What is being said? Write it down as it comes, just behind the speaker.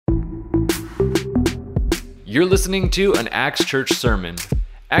You're listening to an Axe Church sermon.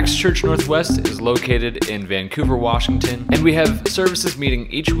 Axe Church Northwest is located in Vancouver, Washington, and we have services meeting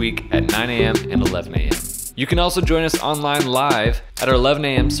each week at 9 a.m. and 11 a.m. You can also join us online live at our 11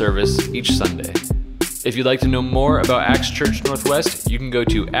 a.m. service each Sunday. If you'd like to know more about Axe Church Northwest, you can go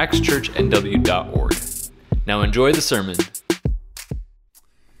to axechurchnw.org. Now enjoy the sermon.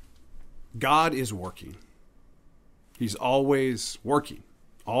 God is working. He's always working,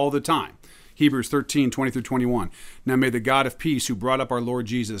 all the time. Hebrews 13, 20 through 21. Now may the God of peace, who brought up our Lord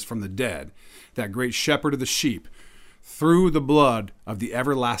Jesus from the dead, that great shepherd of the sheep, through the blood of the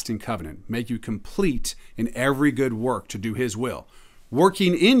everlasting covenant, make you complete in every good work to do his will,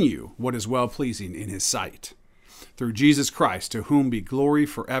 working in you what is well-pleasing in his sight. Through Jesus Christ, to whom be glory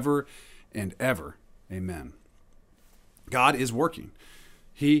forever and ever. Amen. God is working.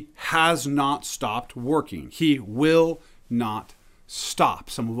 He has not stopped working. He will not stop.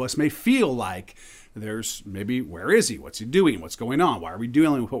 Some of us may feel like there's maybe, where is he? What's he doing? What's going on? Why are we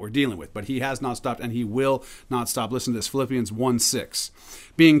dealing with what we're dealing with? But he has not stopped, and he will not stop. Listen to this, Philippians 1:6.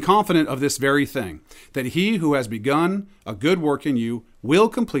 Being confident of this very thing, that he who has begun a good work in you will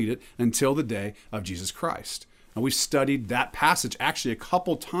complete it until the day of Jesus Christ. And we've studied that passage actually a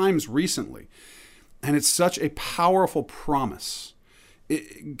couple times recently. And it's such a powerful promise.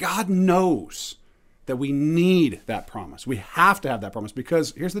 God knows that we need that promise. We have to have that promise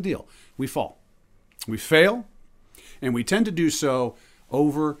because here's the deal. We fall. We fail, and we tend to do so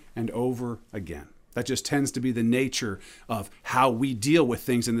over and over again. That just tends to be the nature of how we deal with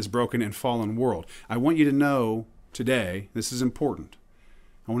things in this broken and fallen world. I want you to know today, this is important.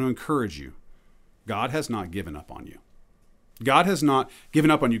 I want to encourage you. God has not given up on you. God has not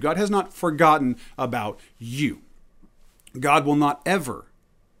given up on you. God has not forgotten about you. God will not ever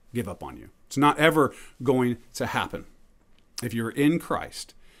give up on you. It's not ever going to happen. If you're in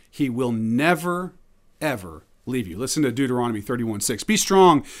Christ, he will never, ever leave you. Listen to Deuteronomy 31:6. Be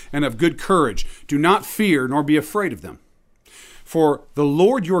strong and of good courage. Do not fear nor be afraid of them. For the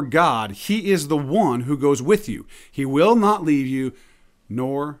Lord your God, he is the one who goes with you. He will not leave you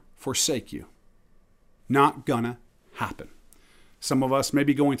nor forsake you. Not gonna happen. Some of us may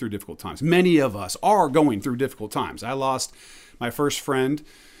be going through difficult times. Many of us are going through difficult times. I lost my first friend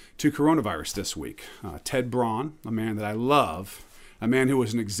to coronavirus this week. Ted Braun, a man that I love, a man who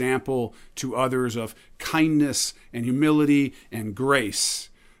was an example to others of kindness and humility and grace,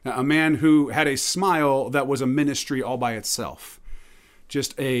 a man who had a smile that was a ministry all by itself.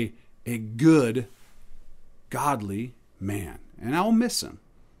 Just a good, godly man. And I'll miss him.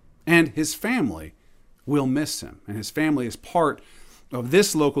 And his family will miss him. And his family is part of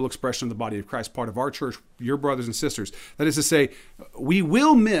this local expression of the body of Christ, part of our church, your brothers and sisters. That is to say, we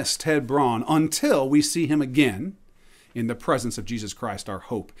will miss Ted Braun until we see him again in the presence of Jesus Christ, our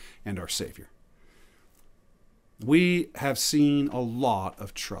hope and our Savior. We have seen a lot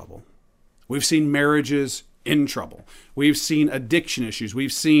of trouble. We've seen marriages in trouble. We've seen addiction issues.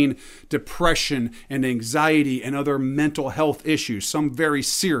 We've seen depression and anxiety and other mental health issues, some very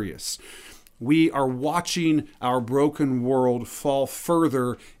serious. We are watching our broken world fall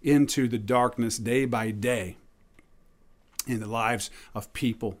further into the darkness day by day in the lives of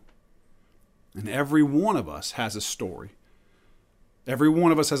people. And every one of us has a story. Every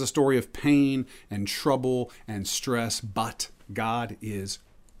one of us has a story of pain and trouble and stress, but God is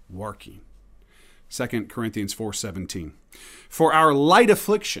working. 2 Corinthians 4:17. For our light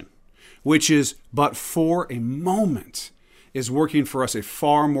affliction, which is but for a moment, is working for us a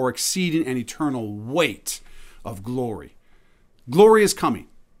far more exceeding and eternal weight of glory. Glory is coming.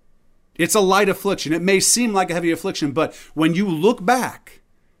 It's a light affliction. It may seem like a heavy affliction, but when you look back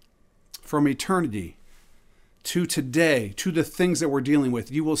from eternity to today, to the things that we're dealing with,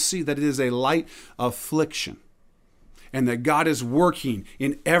 you will see that it is a light affliction. And that God is working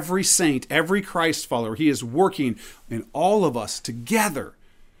in every saint, every Christ follower. He is working in all of us together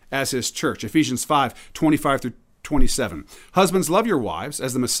as his church. Ephesians 5:25 through 27. Husbands, love your wives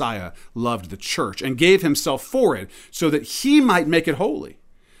as the Messiah loved the church and gave himself for it so that he might make it holy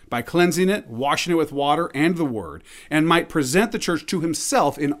by cleansing it, washing it with water and the word, and might present the church to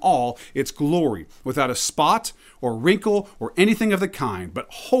himself in all its glory, without a spot or wrinkle or anything of the kind, but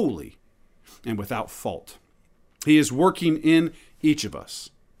holy and without fault. He is working in each of us,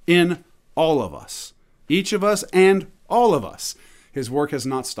 in all of us, each of us and all of us. His work has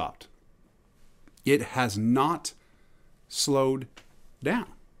not stopped. It has not slowed down.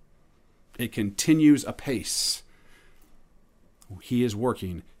 It continues apace. He is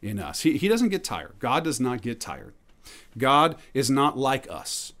working in us. He doesn't get tired. God does not get tired. God is not like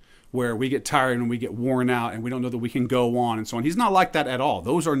us. where we get tired and we get worn out and we don't know that we can go on and so on. He's not like that at all.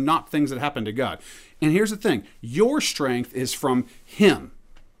 Those are not things that happen to God. And here's the thing. Your strength is from him.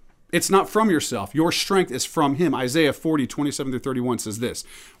 It's not from yourself. Your strength is from him. Isaiah 40, 27 through 31 says this.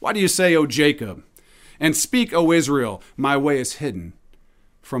 Why do you say, O Jacob, and speak, O Israel, my way is hidden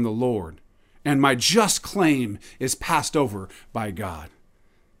from the Lord, and my just claim is passed over by God.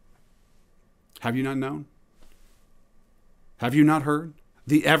 Have you not known? Have you not heard?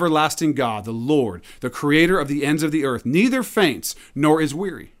 The everlasting God, the Lord, the creator of the ends of the earth, neither faints nor is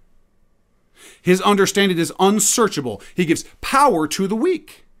weary. His understanding is unsearchable. He gives power to the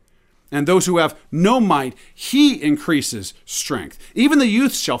weak. And those who have no might, he increases strength. Even the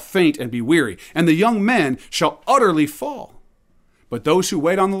youth shall faint and be weary, and the young men shall utterly fall. But those who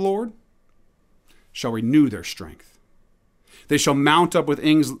wait on the Lord shall renew their strength. They shall mount up with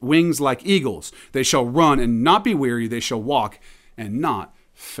wings like eagles. They shall run and not be weary. They shall walk and not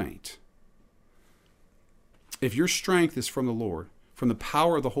faint. If your strength is from the Lord, from the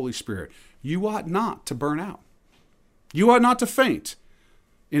power of the Holy Spirit, you ought not to burn out. You ought not to faint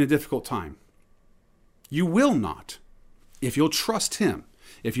in a difficult time. You will not. If you'll trust him,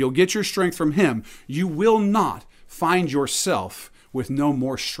 if you'll get your strength from him, you will not find yourself with no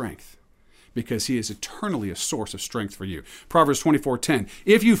more strength, because he is eternally a source of strength for you. Proverbs 24:10,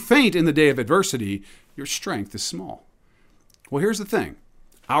 if you faint in the day of adversity, your strength is small. Well, here's the thing.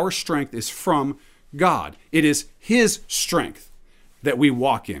 Our strength is from God. It is his strength that we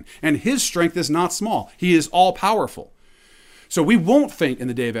walk in. And his strength is not small. He is all-powerful. So we won't faint in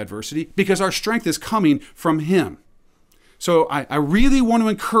the day of adversity because our strength is coming from him. So I really want to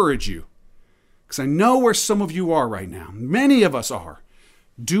encourage you, because I know where some of you are right now. Many of us are.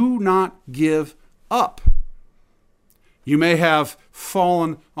 Do not give up. You may have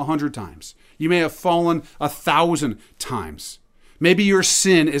fallen 100 times. You may have fallen 1,000 times. Maybe your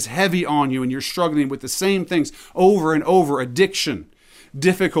sin is heavy on you and you're struggling with the same things over and over. Addiction,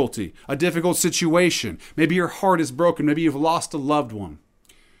 difficulty, a difficult situation. Maybe your heart is broken. Maybe you've lost a loved one.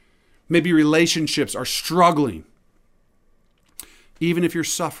 Maybe relationships are struggling. Even if you're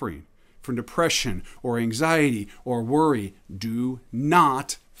suffering from depression or anxiety or worry, do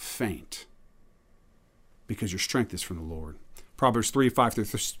not faint, because your strength is from the Lord. Proverbs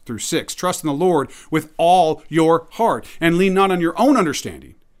 3:5-6. Trust in the Lord with all your heart, and lean not on your own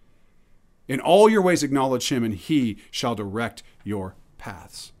understanding. In all your ways acknowledge him, and he shall direct your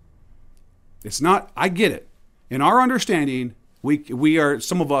paths. It's not, I get it. In our understanding, we are,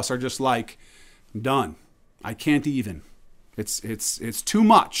 some of us are just like, I'm done. I can't even. It's too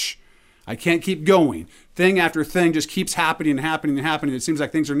much. I can't keep going. Thing after thing just keeps happening and happening and happening. It seems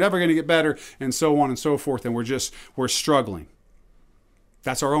like things are never going to get better, and so on and so forth, and we're struggling.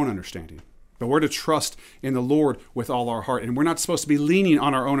 That's our own understanding. But we're to trust in the Lord with all our heart. And we're not supposed to be leaning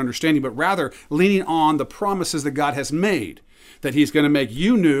on our own understanding, but rather leaning on the promises that God has made. That he's going to make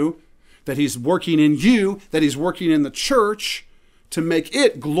you new, that he's working in you, that he's working in the church to make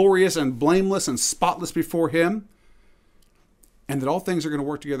it glorious and blameless and spotless before him. And that all things are going to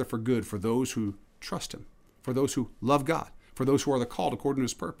work together for good for those who trust him, for those who love God, for those who are the called according to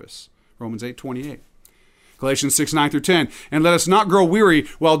his purpose. Romans 8:28. Galatians 6:9-10, and let us not grow weary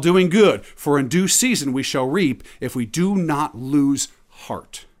while doing good, for in due season we shall reap if we do not lose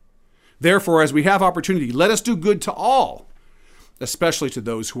heart. Therefore, as we have opportunity, let us do good to all, especially to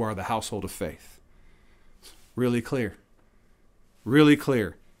those who are the household of faith. Really clear. Really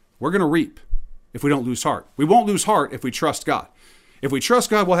clear. We're going to reap if we don't lose heart. We won't lose heart if we trust God. If we trust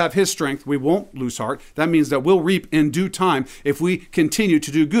God, we'll have his strength. We won't lose heart. That means that we'll reap in due time if we continue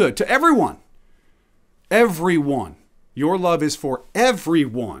to do good to everyone. Everyone. Your love is for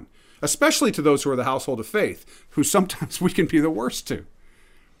everyone, especially to those who are the household of faith, who sometimes we can be the worst to.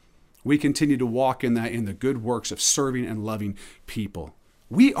 We continue to walk in that, in the good works of serving and loving people.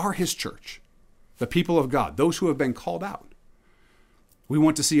 We are his church, the people of God, those who have been called out. We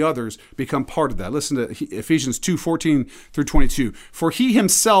want to see others become part of that. Listen to Ephesians 2:14-22. For he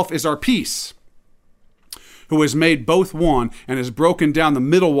himself is our peace, who has made both one and has broken down the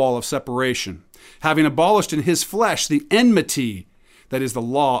middle wall of separation, having abolished in his flesh the enmity, that is the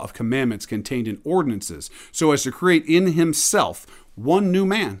law of commandments contained in ordinances, so as to create in himself one new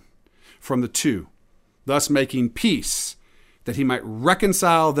man from the two, thus making peace, that he might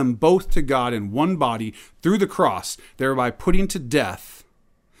reconcile them both to God in one body through the cross, thereby putting to death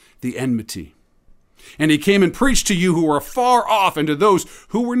the enmity. And he came and preached to you who were far off and to those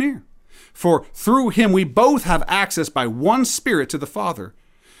who were near. For through him we both have access by one Spirit to the Father.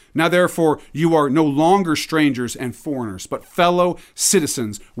 Now therefore you are no longer strangers and foreigners, but fellow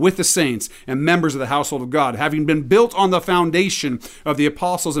citizens with the saints and members of the household of God, having been built on the foundation of the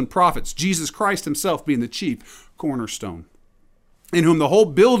apostles and prophets, Jesus Christ himself being the chief cornerstone, in whom the whole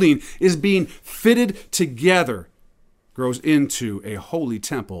building is being fitted together, grows into a holy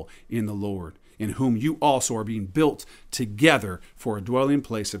temple in the Lord, in whom you also are being built together for a dwelling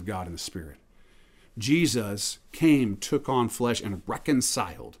place of God in the Spirit. Jesus came, took on flesh, and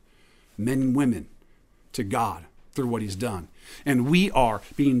reconciled men and women to God through what he's done. And we are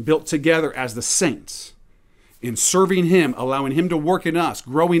being built together as the saints in serving him, allowing him to work in us,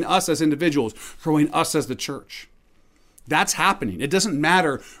 growing us as individuals, growing us as the church. That's happening. It doesn't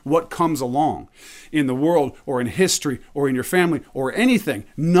matter what comes along in the world or in history or in your family or anything.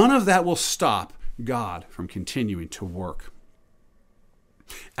 None of that will stop God from continuing to work.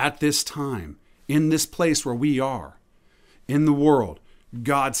 At this time, in this place where we are, in the world,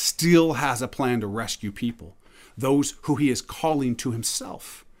 God still has a plan to rescue people, those who he is calling to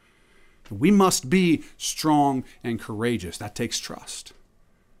himself. We must be strong and courageous. That takes trust.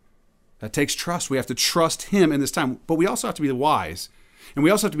 That takes trust. We have to trust him in this time. But we also have to be wise. And we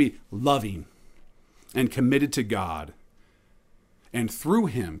also have to be loving and committed to God. And through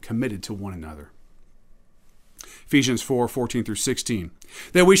him, committed to one another. Ephesians 4:14-16.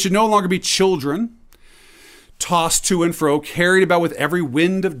 That we should no longer be children, tossed to and fro, carried about with every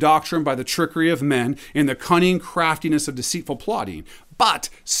wind of doctrine by the trickery of men, in the cunning craftiness of deceitful plotting, but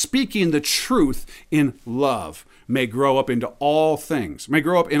speaking the truth in love, may grow up in all things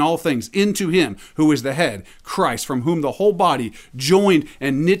into him who is the head, Christ, from whom the whole body, joined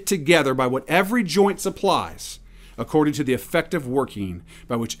and knit together by what every joint supplies, according to the effective working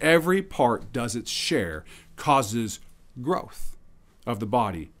by which every part does its share, causes growth of the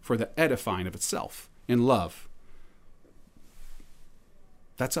body for the edifying of itself in love.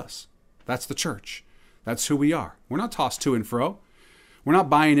 That's us. That's the church. That's who we are. We're not tossed to and fro. We're not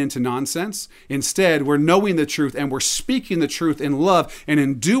buying into nonsense. Instead, we're knowing the truth and we're speaking the truth in love. And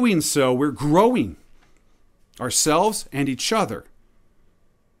in doing so, we're growing ourselves and each other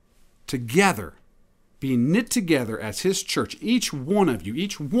together, being knit together as his church, each one of you,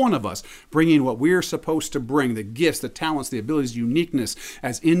 each one of us, bringing what we're supposed to bring, the gifts, the talents, the abilities, uniqueness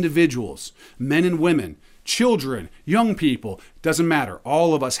as individuals, men and women, children, young people, doesn't matter.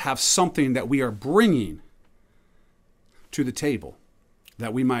 All of us have something that we are bringing to the table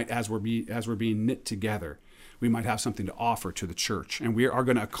that we might, as we're being knit together, we might have something to offer to the church. And we are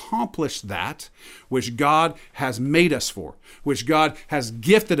going to accomplish that which God has made us for, which God has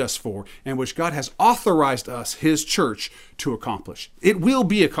gifted us for, and which God has authorized us, his church, to accomplish. It will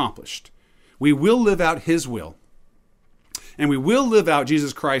be accomplished. We will live out his will. And we will live out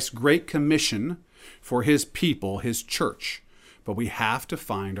Jesus Christ's great commission for his people, his church. But we have to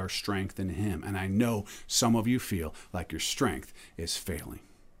find our strength in him. And I know some of you feel like your strength is failing.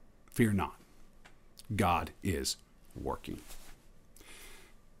 Fear not. God is working.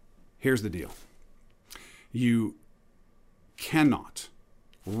 Here's the deal. You cannot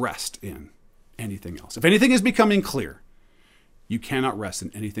rest in anything else. If anything is becoming clear, you cannot rest in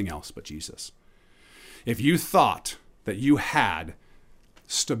anything else but Jesus. If you thought that you had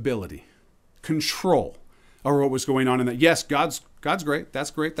stability, control over what was going on in that, yes, God's great. That's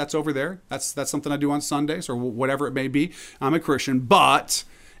great. That's over there. That's something I do on Sundays or whatever it may be. I'm a Christian, but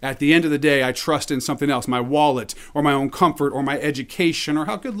at the end of the day, I trust in something else, my wallet or my own comfort or my education or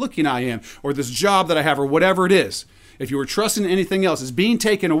how good looking I am or this job that I have or whatever it is. If you were trusting anything else, is being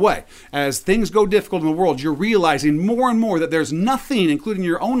taken away. As things go difficult in the world, you're realizing more and more that there's nothing, including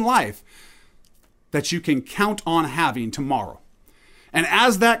your own life, that you can count on having tomorrow. And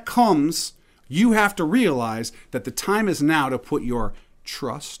as that comes, you have to realize that the time is now to put your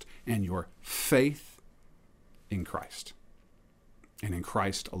trust and your faith in Christ and in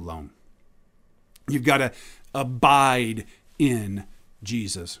Christ alone. You've got to abide in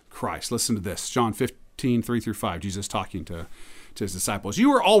Jesus Christ. Listen to this. John 15:3-5, Jesus talking to his disciples. You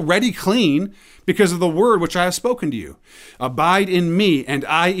are already clean because of the word which I have spoken to you. Abide in me and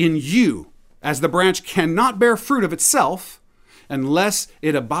I in you, as the branch cannot bear fruit of itself unless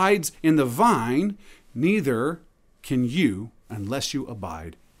it abides in the vine, neither can you unless you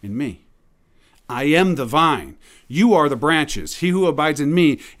abide in me. I am the vine. You are the branches. He who abides in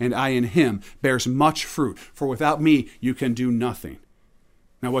me and I in him bears much fruit, for without me you can do nothing.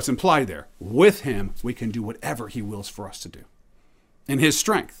 Now what's implied there? With him we can do whatever he wills for us to do in his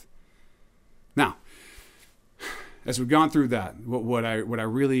strength. Now, as we've gone through that, what I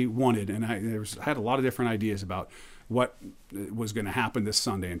really wanted, and I had a lot of different ideas about what was going to happen this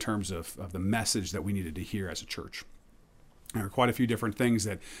Sunday in terms of the message that we needed to hear as a church. There are quite a few different things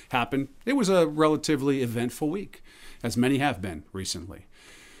that happened. It was a relatively eventful week, as many have been recently.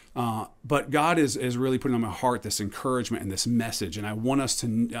 But God is really putting on my heart this encouragement and this message, and I want us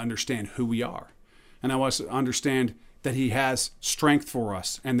to understand who we are. And I want us to understand that He has strength for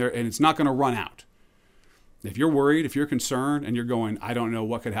us, and it's not going to run out. If you're worried, if you're concerned, and you're going, I don't know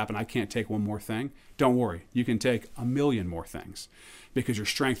what could happen, I can't take one more thing, don't worry. You can take 1,000,000 more things because your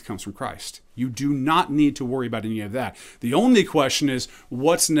strength comes from Christ. You do not need to worry about any of that. The only question is,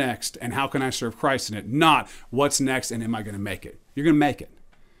 what's next and how can I serve Christ in it? Not what's next and am I going to make it? You're going to make it.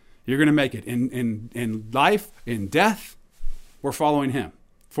 You're going to make it. In life, in death, we're following Him.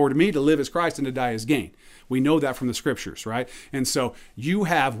 For to me, to live is Christ and to die is gain. We know that from the scriptures, right? And so you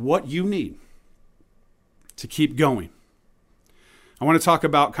have what you need to keep going. I want to talk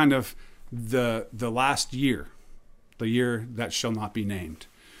about kind of the last year, the year that shall not be named,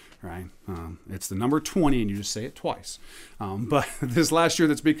 right? It's the number 20, and you just say it twice. But this last year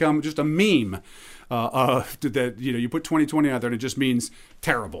that's become just a meme that, you put 2020 out there and it just means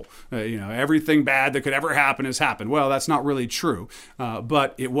terrible. Everything bad that could ever happen has happened. Well, that's not really true,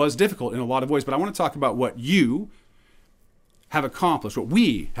 but it was difficult in a lot of ways. But I want to talk about what you have accomplished, what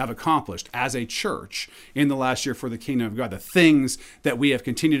we have accomplished as a church in the last year for the kingdom of God, the things that we have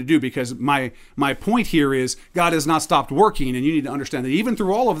continued to do, because my point here is God has not stopped working, and you need to understand that even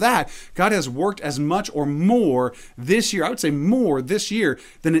through all of that, God has worked as much or more this year, I would say more this year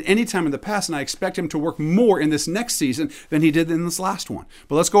than at any time in the past, and I expect Him to work more in this next season than He did in this last one.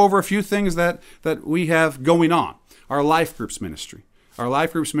 But let's go over a few things that we have going on. Our life groups ministry. Our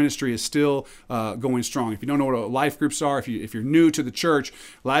life groups ministry is still going strong. If you don't know what life groups are, if you're new to the church,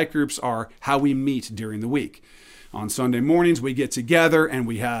 life groups are how we meet during the week. On Sunday mornings, we get together and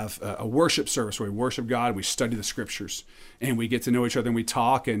we have a worship service where we worship God, we study the scriptures, and we get to know each other and we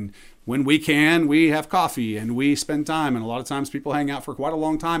talk. And when we can, we have coffee and we spend time. And a lot of times people hang out for quite a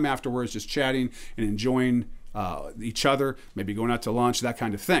long time afterwards, just chatting and enjoying each other, maybe going out to lunch, that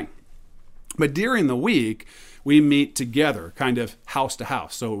kind of thing. But during the week, we meet together, kind of house to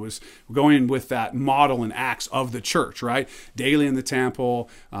house. So it was going with that model and acts of the church, right? Daily in the temple,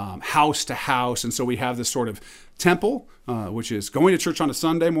 house to house. And so we have this sort of temple, which is going to church on a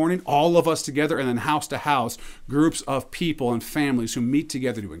Sunday morning, all of us together, and then house to house, groups of people and families who meet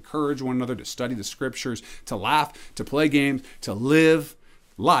together to encourage one another, to study the scriptures, to laugh, to play games, to live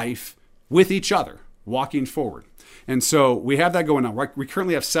life with each other, walking forward. And so we have that going on. We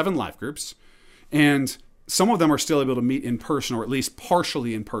currently have 7 life groups, and some of them are still able to meet in person, or at least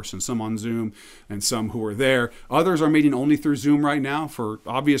partially in person, some on Zoom and some who are there. Others are meeting only through Zoom right now for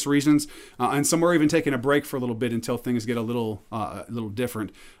obvious reasons, and some are even taking a break for a little bit until things get a little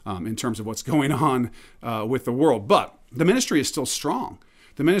different in terms of what's going on with the world. But the ministry is still strong.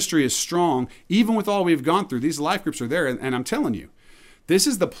 The ministry is strong even with all we've gone through. These life groups are there, and I'm telling you, this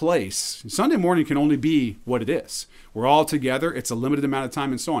is the place. Sunday morning can only be what it is. We're all together. It's a limited amount of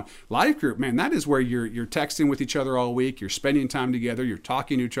time and so on. Life group, man, that is where you're texting with each other all week. You're spending time together. You're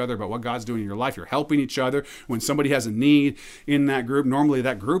talking to each other about what God's doing in your life. You're helping each other. When somebody has a need in that group, normally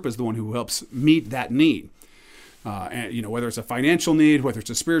that group is the one who helps meet that need. And whether it's a financial need, whether it's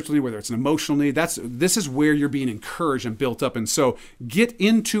a spiritual need, whether it's an emotional need, this is where you're being encouraged and built up. And so get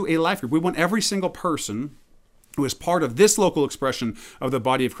into a life group. We want every single person who is part of this local expression of the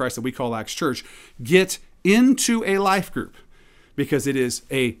body of Christ that we call Acts Church, get into a life group, because it is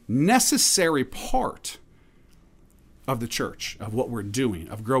a necessary part of the church, of what we're doing,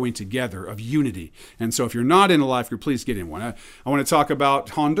 of growing together, of unity. And so if you're not in a life group, please get in one. I want to talk about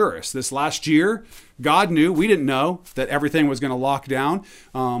Honduras. This last year, God knew, we didn't know that everything was going to lock down,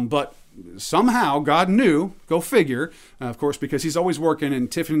 but somehow God knew, go figure, of course, because He's always working, and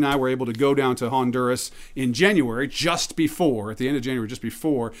Tiffany and I were able to go down to Honduras in January, at the end of January, just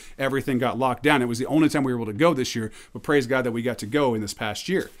before everything got locked down. It was the only time we were able to go this year, but praise God that we got to go in this past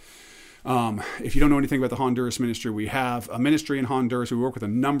year. If you don't know anything about the Honduras ministry, we have a ministry in Honduras. We work with a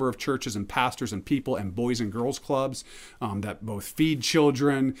number of churches and pastors and people and boys and girls clubs that both feed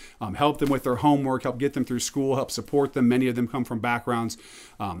children, help them with their homework, help get them through school, help support them. Many of them come from backgrounds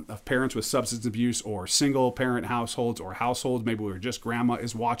of parents with substance abuse or single parent households, or households maybe where just grandma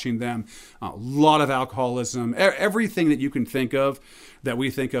is watching them. A lot of alcoholism, everything that you can think of that we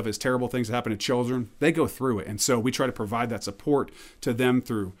think of as terrible things that happen to children, they go through it. And so we try to provide that support to them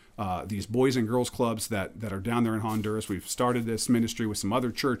through these boys and girls clubs that are down there in Honduras. We've started this ministry with some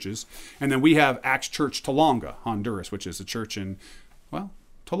other churches. And then we have Acts Church Tolonga, Honduras, which is a church in,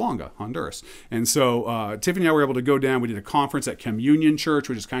 Tolonga, Honduras. And so Tiffany and I were able to go down. We did a conference at Communion Church,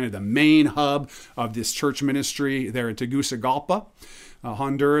 which is kind of the main hub of this church ministry there in Tegucigalpa.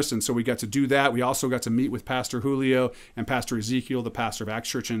 Honduras, and so we got to do that. We also got to meet with Pastor Julio and Pastor Ezekiel, the pastor of Acts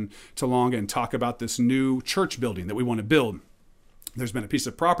Church in Tolonga, and talk about this new church building that we want to build. There's been a piece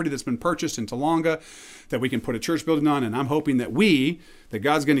of property that's been purchased in Tolonga that we can put a church building on, and I'm hoping that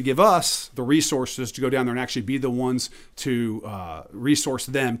God's going to give us the resources to go down there and actually be the ones to resource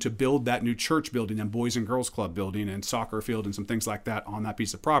them to build that new church building and Boys and Girls Club building and soccer field and some things like that on that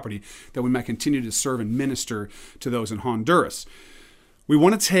piece of property, that we might continue to serve and minister to those in Honduras. We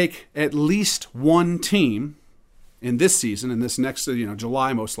want to take at least one team in this season, in this next,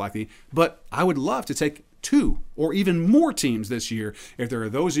 July most likely, but I would love to take 2 or even more teams this year if there are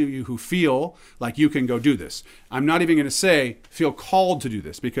those of you who feel like you can go do this. I'm not even going to say feel called to do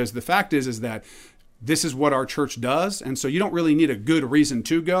this, because the fact is that this is what our church does, and so you don't really need a good reason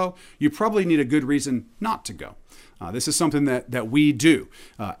to go. You probably need a good reason not to go. This is something that we do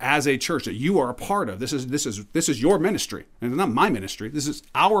as a church that you are a part of. This is your ministry, and it's not my ministry. This is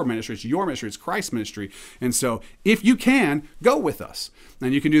our ministry. It's your ministry. It's Christ's ministry. And so, if you can, go with us,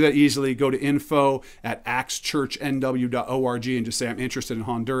 and you can do that easily. Go to info@actschurchnw.org and just say, I'm interested in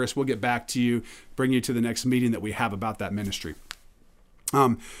Honduras. We'll get back to you, bring you to the next meeting that we have about that ministry.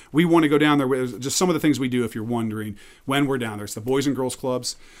 We want to go down there with just some of the things we do. If you're wondering, when we're down there, it's the Boys and Girls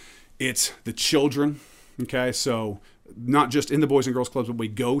Clubs. It's the children. Okay, so not just in the Boys and Girls Clubs, but we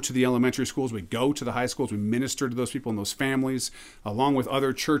go to the elementary schools, we go to the high schools, we minister to those people and those families, along with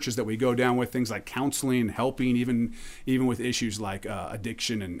other churches that we go down with, things like counseling, helping, even with issues like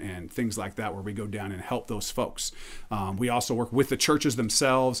addiction and things like that, where we go down and help those folks. We also work with the churches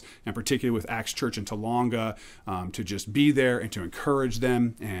themselves, and particularly with Acts Church in Tolonga, to just be there and to encourage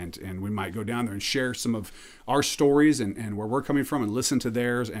them, and we might go down there and share some of our stories and where we're coming from and listen to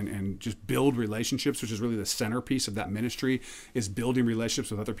theirs and just build relationships, which is really the centerpiece of that ministry, is building relationships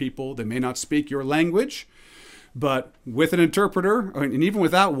with other people. They may not speak your language, but with an interpreter, and even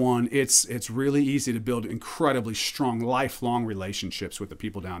without one, it's really easy to build incredibly strong, lifelong relationships with the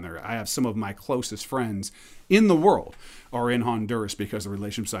people down there. I have some of my closest friends in the world are in Honduras because of the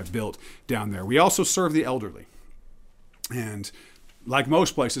relationships I've built down there. We also serve the elderly. And like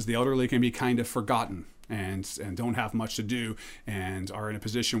most places, the elderly can be kind of forgotten and don't have much to do and are in a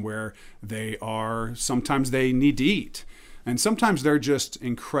position where sometimes they need to eat. And sometimes they're just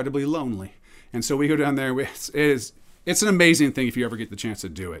incredibly lonely. And so we go down there. It's an amazing thing if you ever get the chance to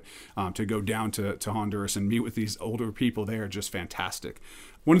do it, to go down to Honduras and meet with these older people. They are just fantastic.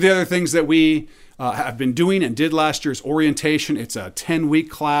 One of the other things that we have been doing and did last year is orientation. It's a 10-week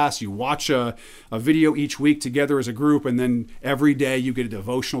class. You watch a video each week together as a group, and then every day you get a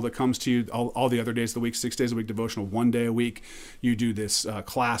devotional that comes to you. All the other days of the week, 6 days a week devotional, 1 day a week. You do this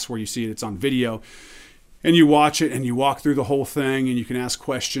class where you see it's on video. And you watch it and you walk through the whole thing, and you can ask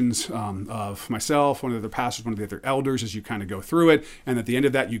questions of myself, one of the other pastors, one of the other elders, as you kind of go through it. And at the end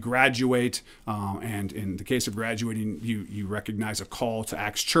of that, you graduate. And in the case of graduating, you recognize a call to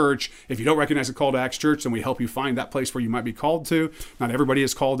Acts Church. If you don't recognize a call to Acts Church, then we help you find that place where you might be called to. Not everybody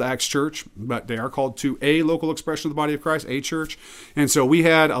is called to Acts Church, but they are called to a local expression of the body of Christ, a church. And so we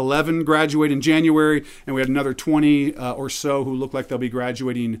had 11 graduate in January, and we had another 20 or so who look like they'll be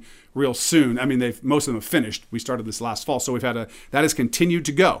graduating real soon. I mean, most of them have finished. We started this last fall, so that has continued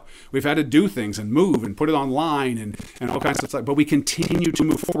to go. We've had to do things and move and put it online and all kinds of stuff, but we continue to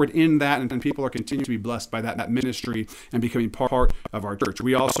move forward in that, and people are continuing to be blessed by that ministry and becoming part of our church.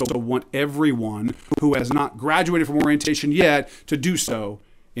 We also want everyone who has not graduated from orientation yet to do so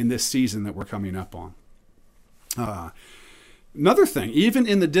in this season that we're coming up on. Another thing, even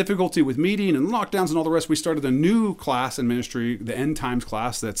in the difficulty with meeting and lockdowns and all the rest, we started a new class in ministry, the End Times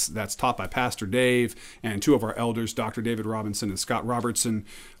class, that's taught by Pastor Dave and 2 of our elders, Dr. David Robinson and Scott Robertson.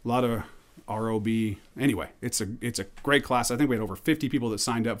 A lot of ROB. Anyway, it's a great class. I think we had over 50 people that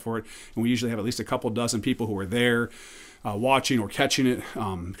signed up for it, and we usually have at least a couple dozen people who are there watching or catching it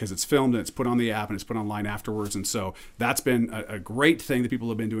because it's filmed and it's put on the app and it's put online afterwards. And so that's been a great thing that people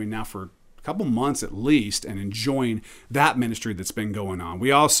have been doing now for a couple months at least, and enjoying that ministry that's been going on.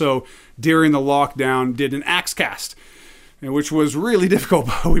 We also, during the lockdown, did an Acts Cast, which was really difficult,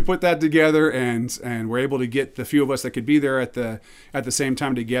 but we put that together and we're able to get the few of us that could be there at the same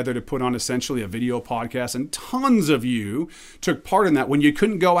time together to put on essentially a video podcast. And tons of you took part in that. When you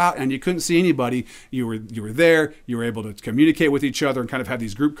couldn't go out and you couldn't see anybody, you were there. You were able to communicate with each other and kind of have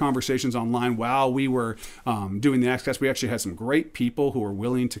these group conversations online while we were doing the Acts Cast. We actually had some great people who were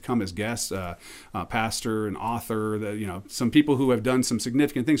willing to come as guests, pastor and author, some people who have done some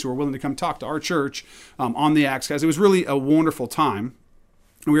significant things who were willing to come talk to our church on the Acts Cast. It was really a wonderful time.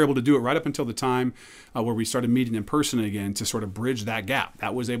 And we were able to do it right up until the time where we started meeting in person again to sort of bridge that gap.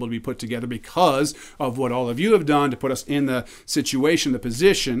 That was able to be put together because of what all of you have done to put us in the situation, the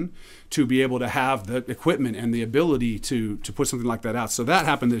position to be able to have the equipment and the ability to put something like that out. So that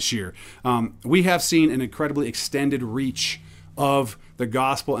happened this year. We have seen an incredibly extended reach of the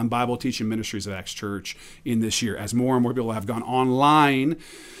gospel and Bible teaching ministries of Acts Church in this year, as more and more people have gone online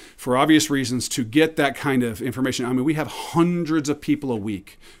for obvious reasons to get that kind of information. I mean, we have hundreds of people a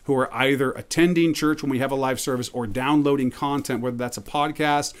week who are either attending church when we have a live service or downloading content, whether that's a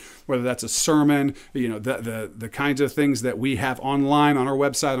podcast, whether that's a sermon, the kinds of things that we have online on our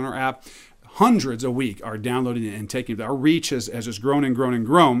website, on our app. Hundreds a week are downloading it and taking it. Our reach has just grown and grown and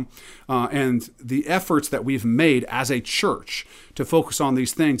grown. And the efforts that we've made as a church to focus on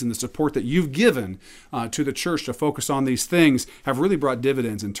these things and the support that you've given to the church to focus on these things have really brought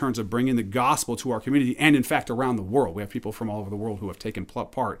dividends in terms of bringing the gospel to our community and, in fact, around the world. We have people from all over the world who have taken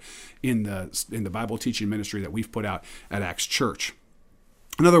part in the Bible teaching ministry that we've put out at Acts Church.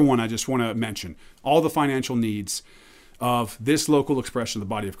 Another one I just want to mention, all the financial needs of this local expression of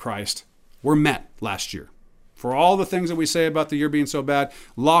the body of Christ were met last year. For all the things that we say about the year being so bad,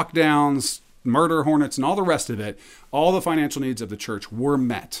 lockdowns, murder hornets, and all the rest of it, all the financial needs of the church were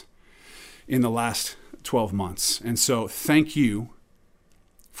met in the last 12 months. And so thank you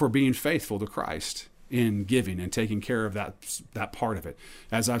for being faithful to Christ in giving and taking care of that part of it.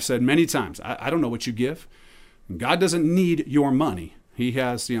 As I've said many times, I don't know what you give. God doesn't need your money. He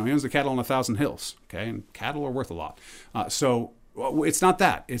owns the cattle on 1,000 hills, okay? And cattle are worth a lot. So it's not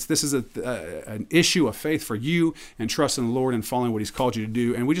that. This is an issue of faith for you and trust in the Lord and following what He's called you to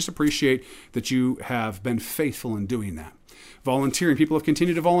do. And we just appreciate that you have been faithful in doing that. Volunteering. People have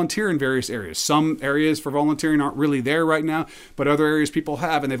continued to volunteer in various areas. Some areas for volunteering aren't really there right now, but other areas people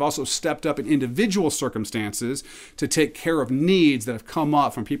have. And they've also stepped up in individual circumstances to take care of needs that have come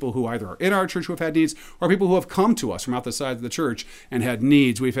up from people who either are in our church who have had needs or people who have come to us from outside of the church and had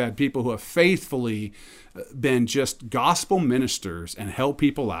needs. We've had people who have faithfully been just gospel ministers and help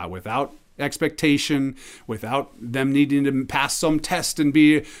people out without expectation, without them needing to pass some test and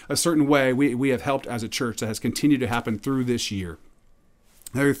be a certain way. We have helped as a church. That has continued to happen through this year.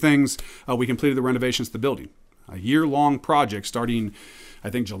 Other things, we completed the renovations to the building. A year-long project starting,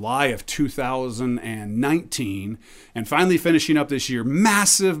 I think, July of 2019, and finally finishing up this year.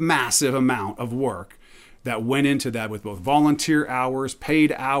 Massive, massive amount of work that went into that with both volunteer hours,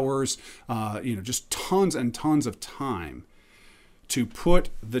 paid hours, just tons and tons of time to put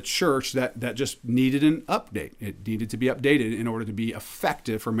the church that just needed an update. It needed to be updated in order to be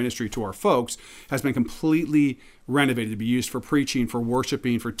effective for ministry to our folks, has been completely renovated to be used for preaching, for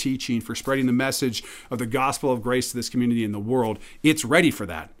worshiping, for teaching, for spreading the message of the gospel of grace to this community in the world. It's ready for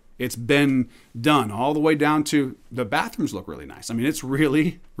that. It's been done all the way down to the bathrooms look really nice. I mean, it's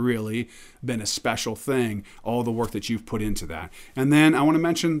really, really been a special thing, all the work that you've put into that. And then I want to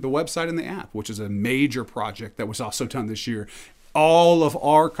mention the website and the app, which is a major project that was also done this year. All of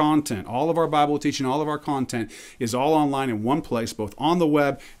our content, all of our Bible teaching, all of our content is all online in one place, both on the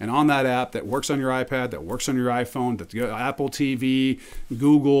web and on that app that works on your iPad, that works on your iPhone, that Apple TV,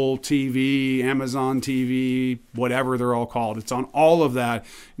 Google TV, Amazon TV, whatever they're all called. It's on all of that.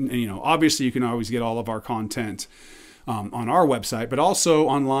 Obviously you can always get all of our content on our website, but also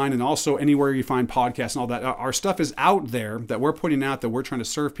online and also anywhere you find podcasts and all that. Our stuff is out there that we're putting out, that we're trying to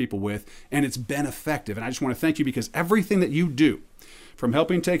serve people with, and it's been effective. And I just want to thank you because everything that you do, from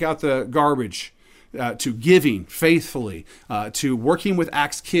helping take out the garbage, to giving faithfully, to working with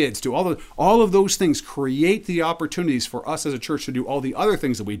Acts Kids, to all of those things create the opportunities for us as a church to do all the other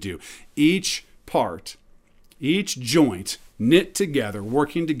things that we do. Each part, each joint knit together,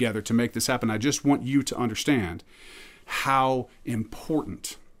 working together to make this happen. I just want you to understand how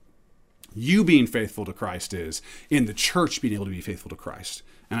important you being faithful to Christ is in the church being able to be faithful to Christ.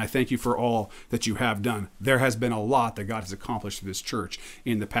 And I thank you for all that you have done. There has been a lot that God has accomplished through this church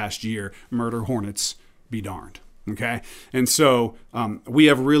in the past year. Murder hornets be darned. Okay? And so we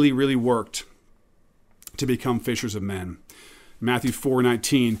have really, really worked to become fishers of men. Matthew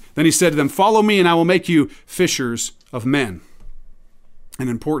 4:19. Then he said to them, "Follow me and I will make you fishers of men." An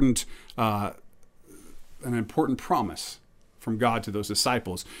important promise from God to those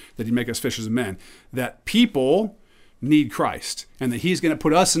disciples, that He'd make us fishers of men, that people need Christ, and that He's going to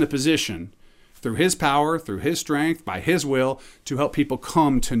put us in a position through His power, through His strength, by His will, to help people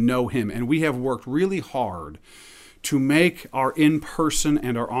come to know Him. And we have worked really hard to make our in-person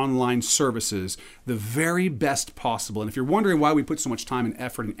and our online services the very best possible. And if you're wondering why we put so much time and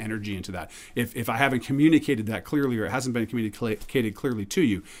effort and energy into that, if I haven't communicated that clearly or it hasn't been communicated clearly to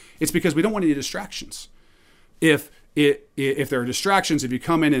you, it's because we don't want any distractions. If if there are distractions, if you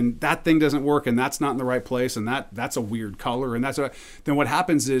come in and that thing doesn't work and that's not in the right place and that's a weird color and then what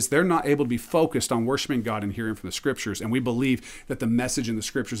happens is they're not able to be focused on worshiping God and hearing from the scriptures. And we believe that the message in the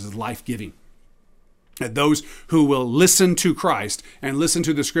scriptures is life-giving. That those who will listen to Christ and listen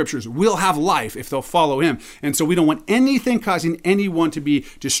to the scriptures will have life if they'll follow him. And so we don't want anything causing anyone to be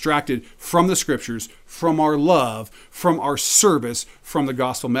distracted from the scriptures, from our love, from our service, from the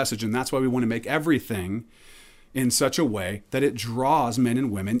gospel message. And that's why we want to make everything in such a way that it draws men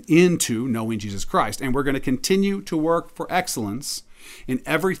and women into knowing Jesus Christ. And we're going to continue to work for excellence in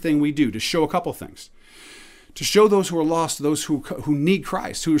everything we do to show a couple things. To show those who are lost, those who need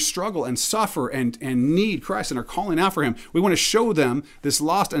Christ, who struggle and suffer and need Christ and are calling out for him. We want to show them, this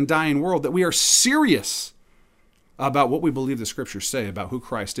lost and dying world, that we are serious about what we believe the scriptures say about who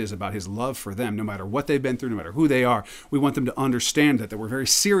Christ is, about his love for them, no matter what they've been through, no matter who they are. We want them to understand that we're very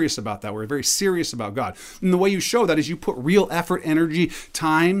serious about that. We're very serious about God. And the way you show that is you put real effort, energy,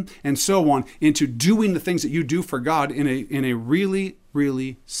 time, and so on into doing the things that you do for God in a really,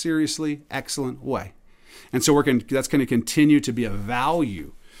 really seriously excellent way. And so that's going to continue to be a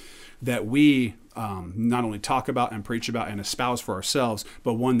value that we not only talk about and preach about and espouse for ourselves,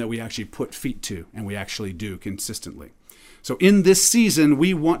 but one that we actually put feet to and we actually do consistently. So in this season,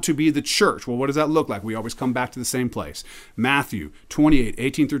 we want to be the church. Well, what does that look like? We always come back to the same place. Matthew 28,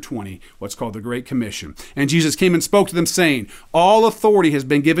 18 through 20, what's called the Great Commission. And Jesus came and spoke to them saying, "All authority has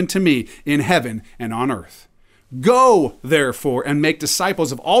been given to me in heaven and on earth. Go, therefore, and make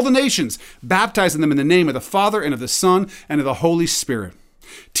disciples of all the nations, baptizing them in the name of the Father and of the Son and of the Holy Spirit,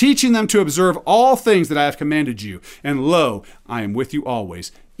 teaching them to observe all things that I have commanded you. And lo, I am with you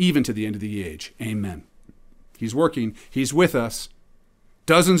always, even to the end of the age." Amen. He's working. He's with us.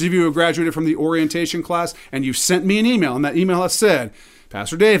 Dozens of you have graduated from the orientation class, and you've sent me an email, and that email has said,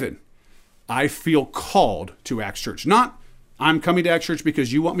 "Pastor David, I feel called to Acts Church." Not, "I'm coming to Acts Church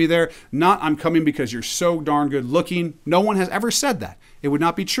because you want me there." Not, "I'm coming because you're so darn good looking." No one has ever said that. It would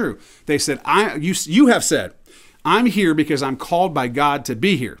not be true. They said, you have said, "I'm here because I'm called by God to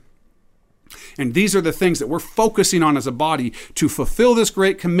be here. And these are the things that we're focusing on as a body to fulfill this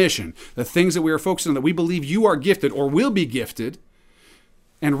great commission, the things that we are focusing on that we believe you are gifted or will be gifted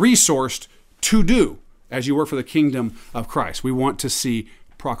and resourced to do as you work for the kingdom of Christ." We want to see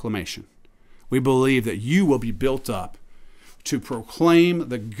proclamation. We believe that you will be built up to proclaim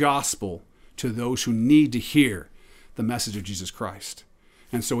the gospel to those who need to hear the message of Jesus Christ.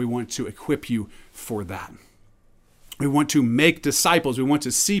 And so we want to equip you for that. We want to make disciples. We want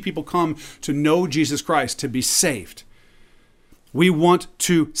to see people come to know Jesus Christ, to be saved. We want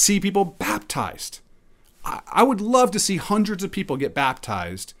to see people baptized. I would love to see hundreds of people get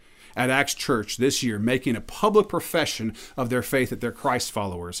baptized at Acts Church this year, making a public profession of their faith that they're Christ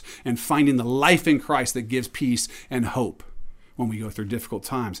followers and finding the life in Christ that gives peace and hope when we go through difficult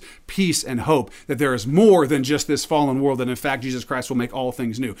times. Peace and hope that there is more than just this fallen world, that in fact Jesus Christ will make all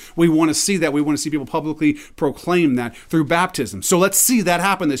things new. We want to see that. We want to see people publicly proclaim that through baptism. So let's see that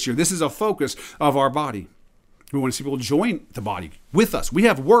happen this year. This is a focus of our body. We want to see people join the body with us. We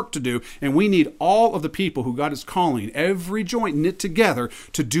have work to do, and we need all of the people who God is calling, every joint knit together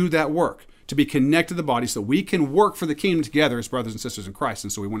to do that work, to be connected to the body so we can work for the kingdom together as brothers and sisters in Christ.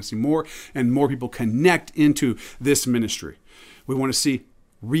 And so we want to see more and more people connect into this ministry. We want to see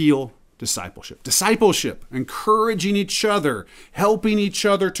real discipleship. Discipleship, encouraging each other, helping each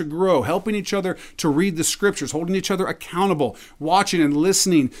other to grow, helping each other to read the scriptures, holding each other accountable, watching and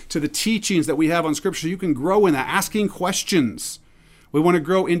listening to the teachings that we have on scripture so you can grow in that, asking questions. We want to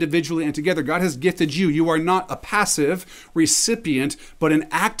grow individually and together. God has gifted you. You are not a passive recipient, but an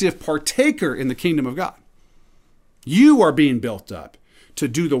active partaker in the kingdom of God. You are being built up to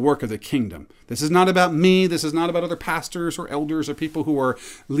do the work of the kingdom. This is not about me. This is not about other pastors or elders or people who are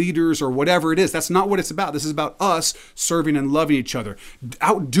leaders or whatever it is. That's not what it's about. This is about us serving and loving each other,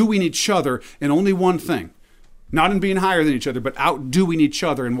 outdoing each other in only one thing. Not in being higher than each other, but outdoing each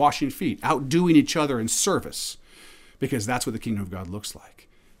other in washing feet, outdoing each other in service, because that's what the kingdom of God looks like.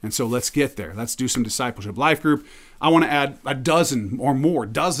 And so let's get there. Let's do some discipleship. Life group, I want to add a dozen or more,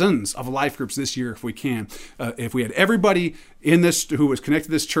 dozens of life groups this year if we can. If we had everybody in this who was connected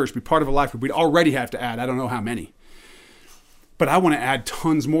to this church be part of a life group, we'd already have to add, I don't know how many. But I want to add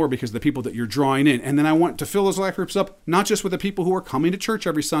tons more because of the people that you're drawing in. And then I want to fill those life groups up, not just with the people who are coming to church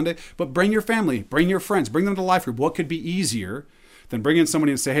every Sunday, but bring your family, bring your friends, bring them to life group. What could be easier than bring in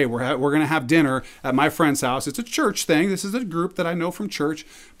somebody and say, "Hey, we're going to have dinner at my friend's house. It's a church thing. This is a group that I know from church,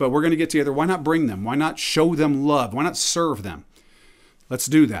 but we're going to get together." Why not bring them? Why not show them love? Why not serve them? Let's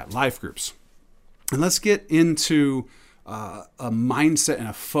do that, life groups. And let's get into a mindset and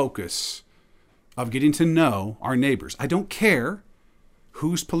a focus of getting to know our neighbors. I don't care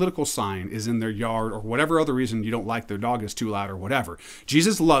whose political sign is in their yard or whatever other reason you don't like their dog is too loud or whatever.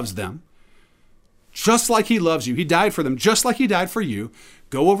 Jesus loves them just like he loves you. He died for them just like he died for you.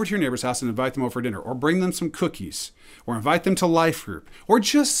 Go over to your neighbor's house and invite them over for dinner, or bring them some cookies, or invite them to life group, or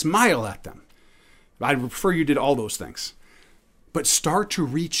just smile at them. I'd prefer you did all those things. But start to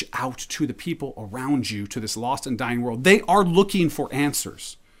reach out to the people around you, to this lost and dying world. They are looking for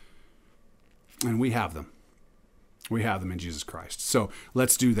answers. And we have them. We have them in Jesus Christ. So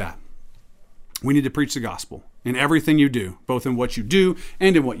let's do that. We need to preach the gospel in everything you do, both in what you do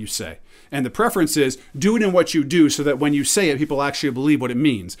and in what you say. And the preference is do it in what you do so that when you say it, people actually believe what it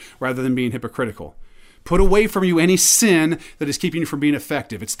means rather than being hypocritical. Put away from you any sin that is keeping you from being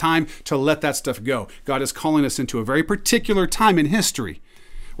effective. It's time to let that stuff go. God is calling us into a very particular time in history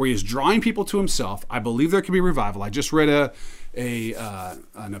where he is drawing people to himself. I believe there can be revival. I just read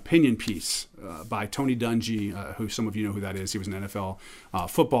an opinion piece by Tony Dungy, who some of you know who that is. He was an NFL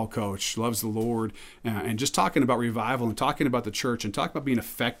football coach, loves the Lord, and just talking about revival and talking about the church and talking about being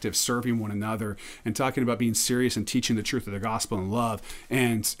effective, serving one another, and talking about being serious and teaching the truth of the gospel and love.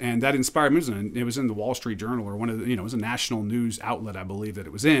 And that inspired me. It was in the Wall Street Journal, or one of the, it was a national news outlet, I believe, that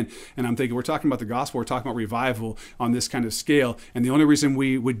it was in. And I'm thinking, we're talking about the gospel, we're talking about revival on this kind of scale. And the only reason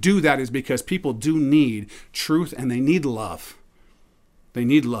we would do that is because people do need truth and they need love. They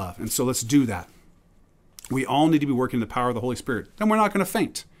need love. And so let's do that. We all need to be working in the power of the Holy Spirit. Then we're not going to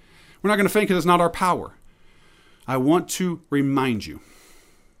faint. We're not going to faint because it's not our power. I want to remind you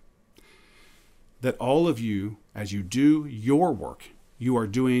that all of you, as you do your work, you are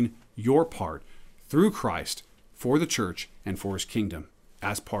doing your part through Christ for the church and for his kingdom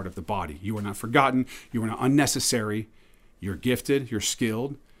as part of the body. You are not forgotten. You are not unnecessary. You're gifted. You're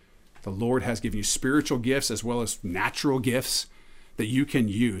skilled. The Lord has given you spiritual gifts as well as natural gifts that you can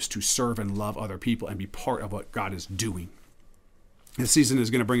use to serve and love other people and be part of what God is doing. This season is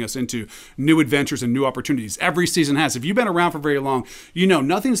going to bring us into new adventures and new opportunities. Every season has. If you've been around for very long, you know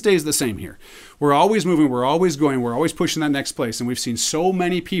nothing stays the same here. We're always moving. We're always going. We're always pushing that next place. And we've seen so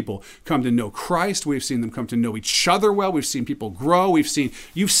many people come to know Christ. We've seen them come to know each other well. We've seen people grow.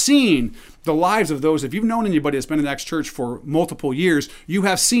 You've seen the lives of those. If you've known anybody that's been in Acts Church for multiple years, you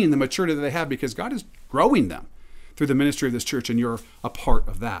have seen the maturity that they have because God is growing them through the ministry of this church, and you're a part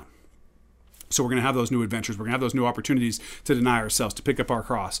of that. So we're going to have those new adventures. We're going to have those new opportunities to deny ourselves, to pick up our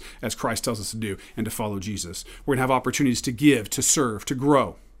cross as Christ tells us to do, and to follow Jesus. We're going to have opportunities to give, to serve, to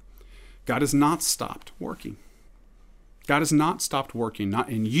grow. God has not stopped working. God has not stopped working, not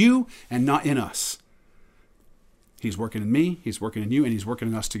in you and not in us. He's working in me, he's working in you, and he's working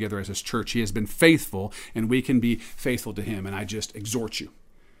in us together as his church. He has been faithful, and we can be faithful to him. And I just exhort you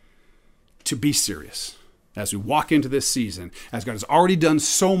to be serious as we walk into this season, as God has already done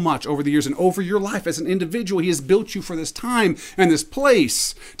so much over the years and over your life as an individual. He has built you for this time and this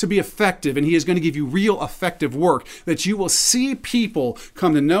place to be effective, and he is going to give you real effective work that you will see people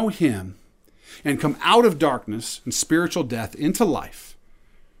come to know him and come out of darkness and spiritual death into life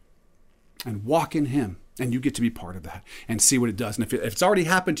and walk in him. And you get to be part of that and see what it does. And if it's already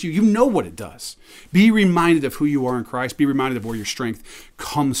happened to you, you know what it does. Be reminded of who you are in Christ. Be reminded of where your strength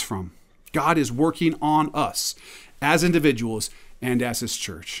comes from. God is working on us as individuals and as his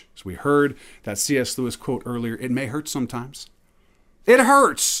church. As we heard that C.S. Lewis quote earlier, it may hurt sometimes. It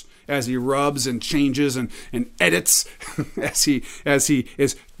hurts as he rubs and changes and edits as he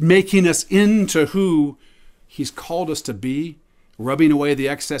is making us into who he's called us to be, rubbing away the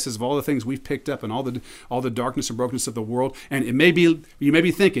excesses of all the things we've picked up and all the darkness and brokenness of the world. And you may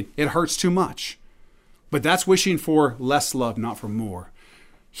be thinking, it hurts too much. But that's wishing for less love, not for more.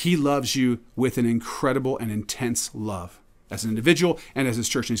 He loves you with an incredible and intense love as an individual and as his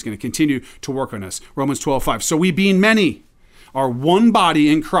church, and he's going to continue to work on us. Romans 12:5. So we, being many, are one body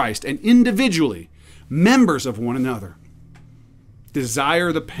in Christ and individually members of one another.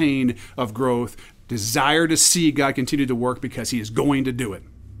 Desire the pain of growth. Desire to see God continue to work because he is going to do it.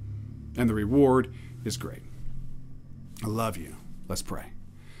 And the reward is great. I love you. Let's pray.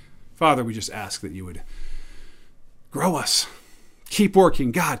 Father, we just ask that you would grow us. Keep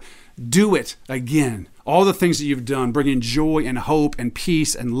working. God, do it again. All the things that you've done, bringing joy and hope and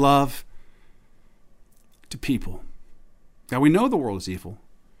peace and love to people. Now, we know the world is evil.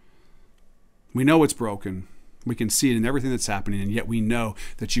 We know it's broken. We can see it in everything that's happening, and yet we know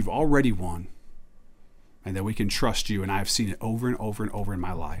that you've already won and that we can trust you, and I have seen it over and over and over in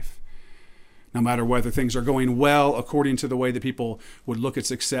my life. No matter whether things are going well according to the way that people would look at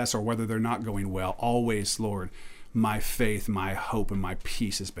success or whether they're not going well, always, Lord, my faith, my hope, and my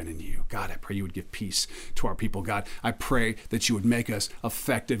peace has been in you. God, I pray you would give peace to our people. God, I pray that you would make us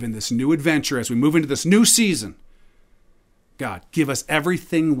effective in this new adventure as we move into this new season. God, give us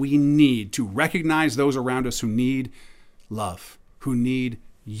everything we need to recognize those around us who need love, who need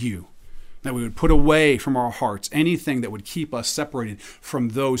you. That we would put away from our hearts anything that would keep us separated from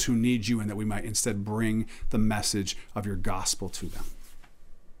those who need you, and that we might instead bring the message of your gospel to them.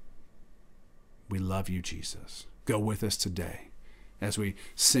 We love you, Jesus. Go with us today as we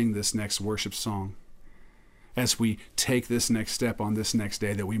sing this next worship song, as we take this next step on this next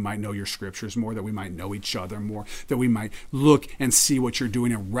day, that we might know your scriptures more, that we might know each other more, that we might look and see what you're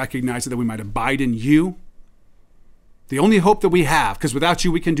doing and recognize it, that we might abide in you. The only hope that we have, because without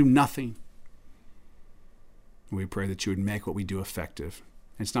you we can do nothing. We pray that you would make what we do effective.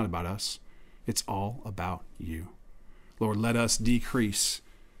 And it's not about us. It's all about you. Lord, let us decrease,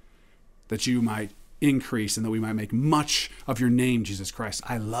 that you might increase, and that we might make much of your name, Jesus Christ.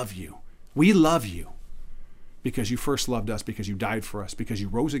 I love you. We love you because you first loved us, because you died for us, because you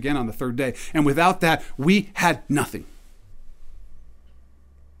rose again on the third day. And without that, we had nothing.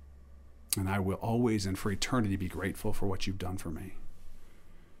 And I will always and for eternity be grateful for what you've done for me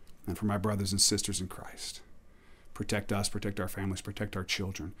and for my brothers and sisters in Christ. Protect us, protect our families, protect our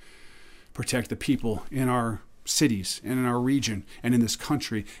children. Protect the people in our cities and in our region and in this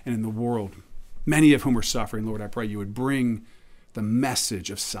country and in the world, many of whom are suffering. Lord, I pray you would bring the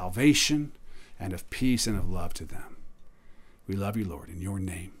message of salvation and of peace and of love to them. We love you, Lord, in your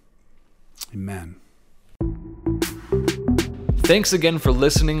name. Amen. Thanks again for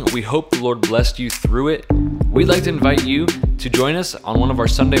listening. We hope the Lord blessed you through it. We'd like to invite you to join us on one of our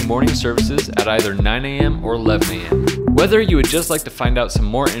Sunday morning services at either 9 a.m. or 11 a.m. Whether you would just like to find out some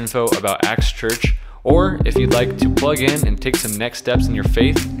more info about Acts Church, or if you'd like to plug in and take some next steps in your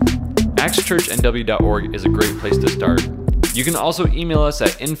faith, actschurchnw.org is a great place to start. You can also email us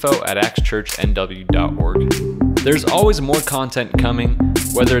at info@actschurchnw.org. There's always more content coming,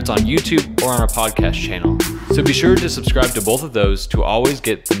 whether it's on YouTube or on our podcast channel. So be sure to subscribe to both of those to always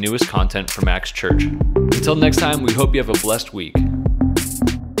get the newest content from Acts Church. Until next time, we hope you have a blessed week.